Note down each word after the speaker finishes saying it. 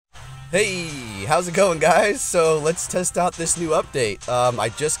Hey, how's it going, guys? So let's test out this new update. I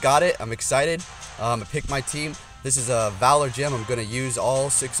just got it. I'm excited. I picked my team. This is a Valor gym. I'm going to use all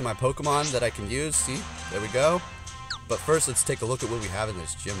 6 of my Pokemon that I can use. See? There we go. But first, let's take a look at what we have in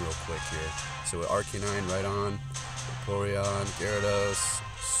this gym real quick here. So with Arcanine right on, Vaporeon, Gyarados,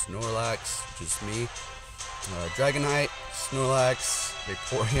 Snorlax, which is me, Dragonite, Snorlax,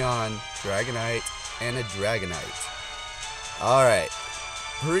 Vaporeon, Dragonite, and a Dragonite. Alright.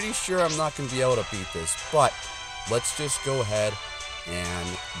 Pretty sure I'm not going to be able to beat this, but let's just go ahead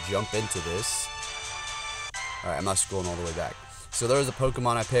and jump into this. Alright, I'm not scrolling all the way back. So there's a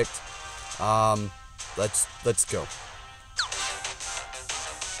Pokemon I picked. Let's go.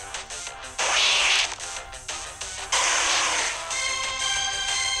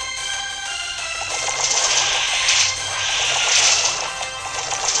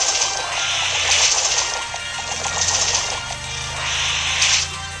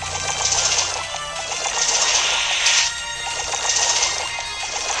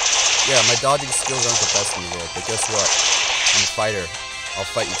 Yeah, my dodging skills aren't the best in the world, but guess what? I'm a fighter. I'll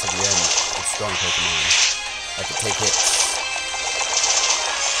fight you to the end with strong Pokemon. I can take hits.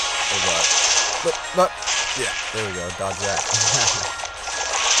 Oh god. But, yeah, there we go. Dodge that.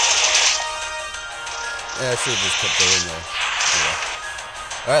 Yeah, I should have just kept going there.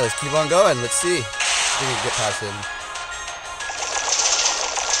 Yeah. Alright, let's keep on going. Let's see. I think we can get past him.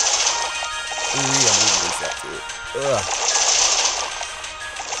 Ooh, I'm moving against that too. Ugh.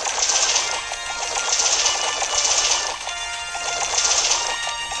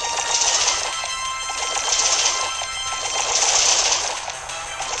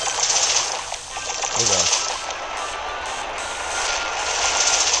 Oh gosh.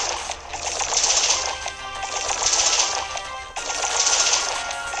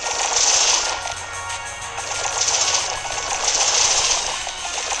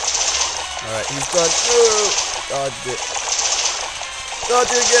 Alright, he's done. Oh! Dodged it.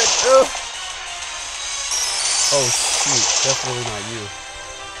 Dodged it again. Oh! Oh shoot, definitely not you.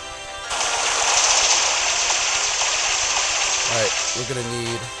 Alright, we're gonna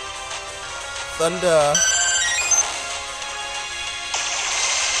need Thunder.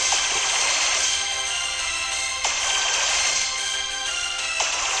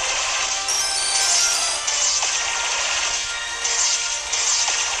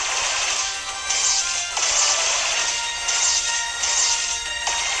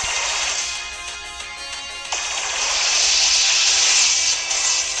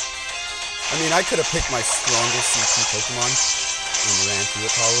 I mean, I could have picked my strongest CP Pokemon and ran through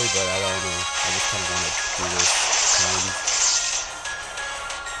it probably, but I don't know. I just kind of want to do this.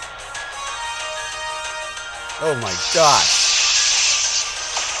 Oh my gosh!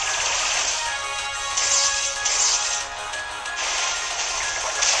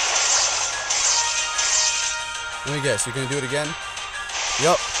 Let me guess, you're gonna do it again?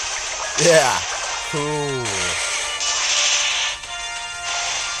 Yup. Yeah. Cool.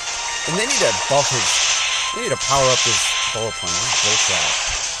 And they need to buff his. They need to power up his bullet point. This is bullcrap.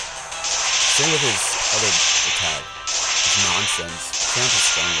 Same with his other attack. It's nonsense. Champ is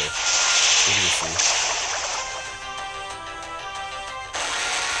stronger. Idiocy.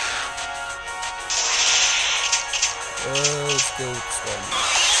 Let's go experiment.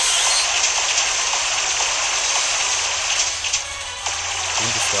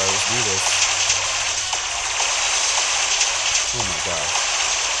 Indestar, let's do this. Oh my gosh.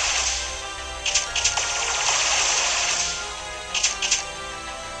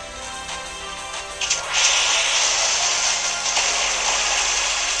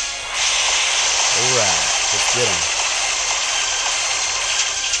 Alright, let's get him.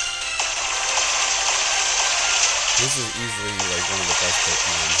 This is easily like one of the best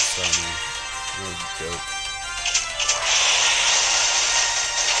Pokemon, so I mean, no joke.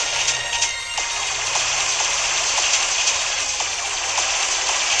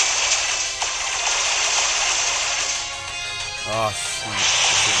 Oh shoot, I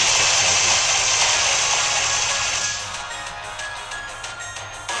should have kept talking.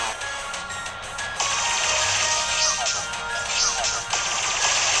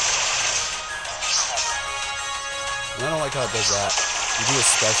 And I don't like how it does that. You do a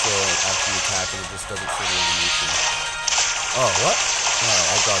special after you attack and it just doesn't trigger animation. Oh, what?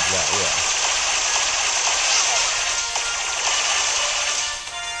 Alright, I dodged that, yeah.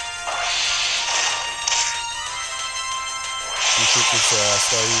 You think this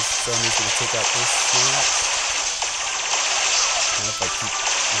Starmie's gonna take out this Snorlax? Not if I keep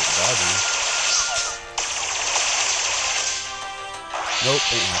not dodging. Nope,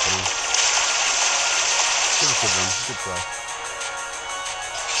 ain't happening. Good one. Good try.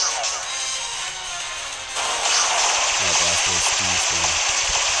 cheese thing.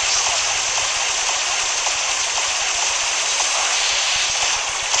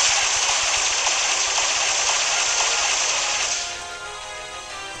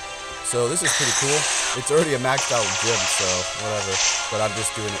 So this is pretty cool. It's already a maxed out gym, so whatever. But I'm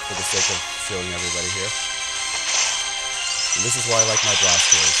just doing it for the sake of showing everybody here. And this is why I like my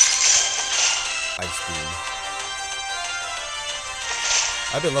Blastoise. Ice Beam.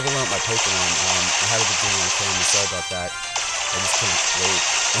 I've been leveling up my Pokémon. I haven't been doing it on camera, sorry about that. I just can't wait.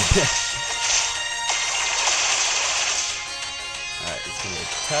 Alright, it's gonna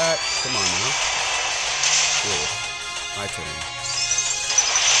attack. Come on now. Good. My turn.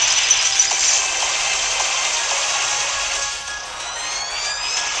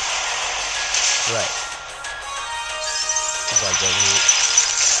 Right. Goodbye, Golem.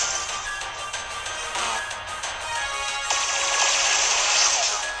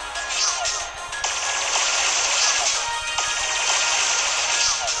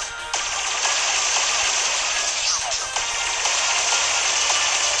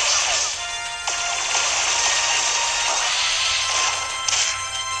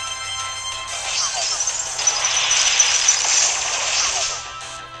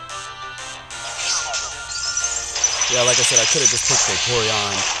 Yeah, like I said, I could have just picked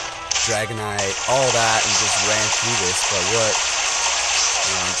Vaporeon, Dragonite, all that, and just ran through this, but what?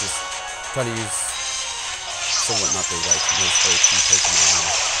 You know, I'm just trying to use somewhat not the like most OP Pokemon.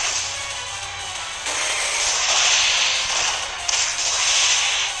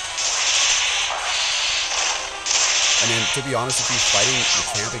 And then, to be honest with you, fighting the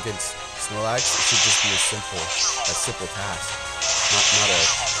champ against Snorlax, it should just be a simple task, not a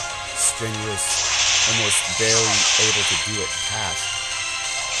strenuous, almost barely able to do it task.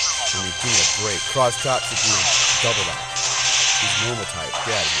 I mean, give me a break. Cross chop should do double that. He's normal type.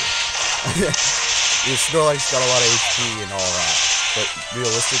 Get out of here. Snorlax got a lot of HP and all that, but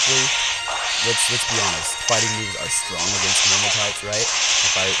realistically, let's be honest. Fighting moves are strong against normal types, right?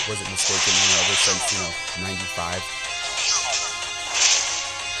 If I wasn't mistaken, ever since 95.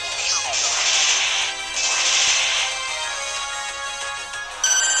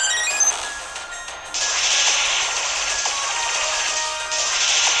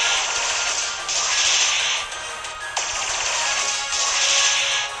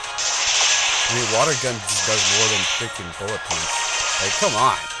 I mean, water gun just does more than freaking bullet punch. Like, come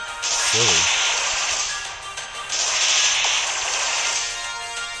on. Silly.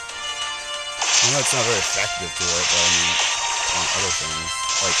 I know it's not very effective to it, but I mean, on other things.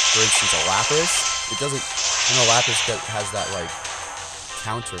 Like, for instance, a Lapis. It doesn't, I know Lapis has that, like,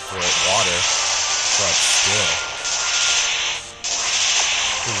 counter for it, water, but still.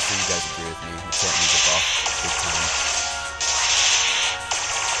 I'm pretty sure you guys agree with me. You can't use a buff big time.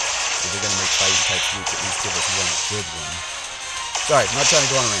 If they're gonna make fighting type moves, at least give us one good one. Sorry, I'm not trying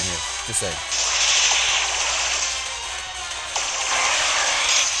to go on a rant here. Just saying.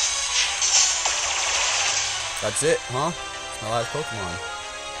 That's it, huh? It's my last Pokemon.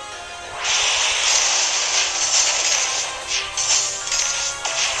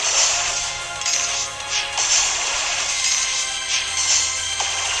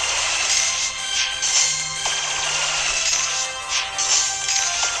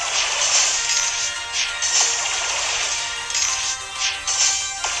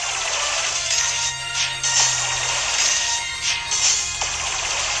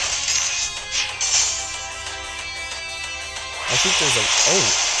 I think there's a, oh,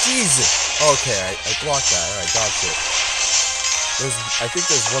 Jesus! Okay, I blocked that, alright, dodged it. I think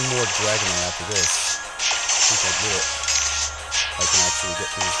there's one more Dragonite after this. I think I did it. I can actually get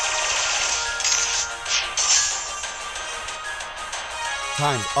through.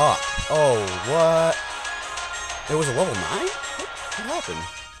 Time's up. Oh, what? It was a level 9? What happened?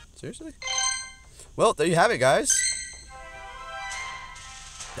 Seriously? Well, there you have it, guys.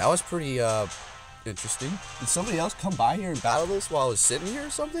 That was pretty, interesting. Did somebody else come by here and battle this while I was sitting here or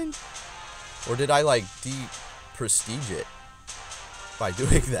something? Or did I, like, de-prestige it by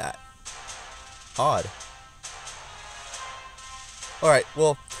doing that? Odd. Alright,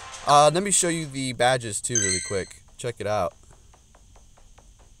 well, let me show you the badges, too, really quick. Check it out.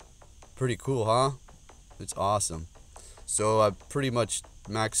 Pretty cool, huh? It's awesome. So, I pretty much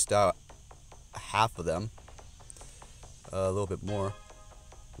maxed out half of them. A little bit more.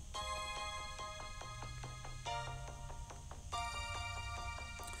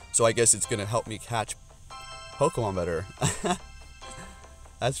 So I guess it's gonna help me catch Pokemon better.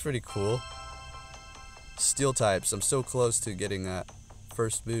 That's pretty cool. Steel types. I'm so close to getting that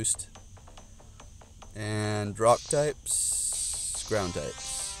first boost. And rock types. Ground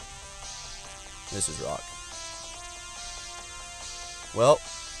types. This is rock. well,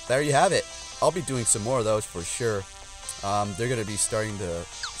 there you have it. I'll be doing some more of those for sure. They're going to be starting to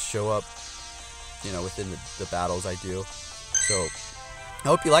show up, you know, within the battles I do. So, I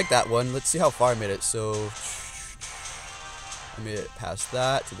hope you like that one. Let's see how far I made it. So, I made it past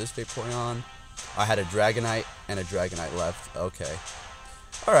that to this Vaporeon. I had a Dragonite and a Dragonite left. Okay.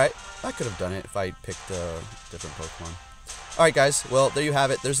 Alright, I could have done it if I picked a different Pokemon. Alright guys, well, there you have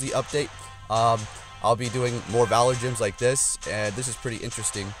it. There's the update. I'll be doing more Valor gyms like this, and this is pretty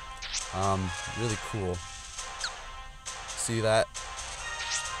interesting. Really cool. See that?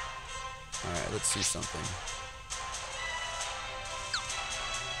 Alright, let's see something.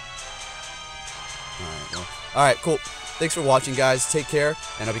 Alright, cool. Thanks for watching, guys. Take care,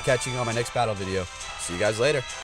 and I'll be catching you on my next battle video. See you guys later.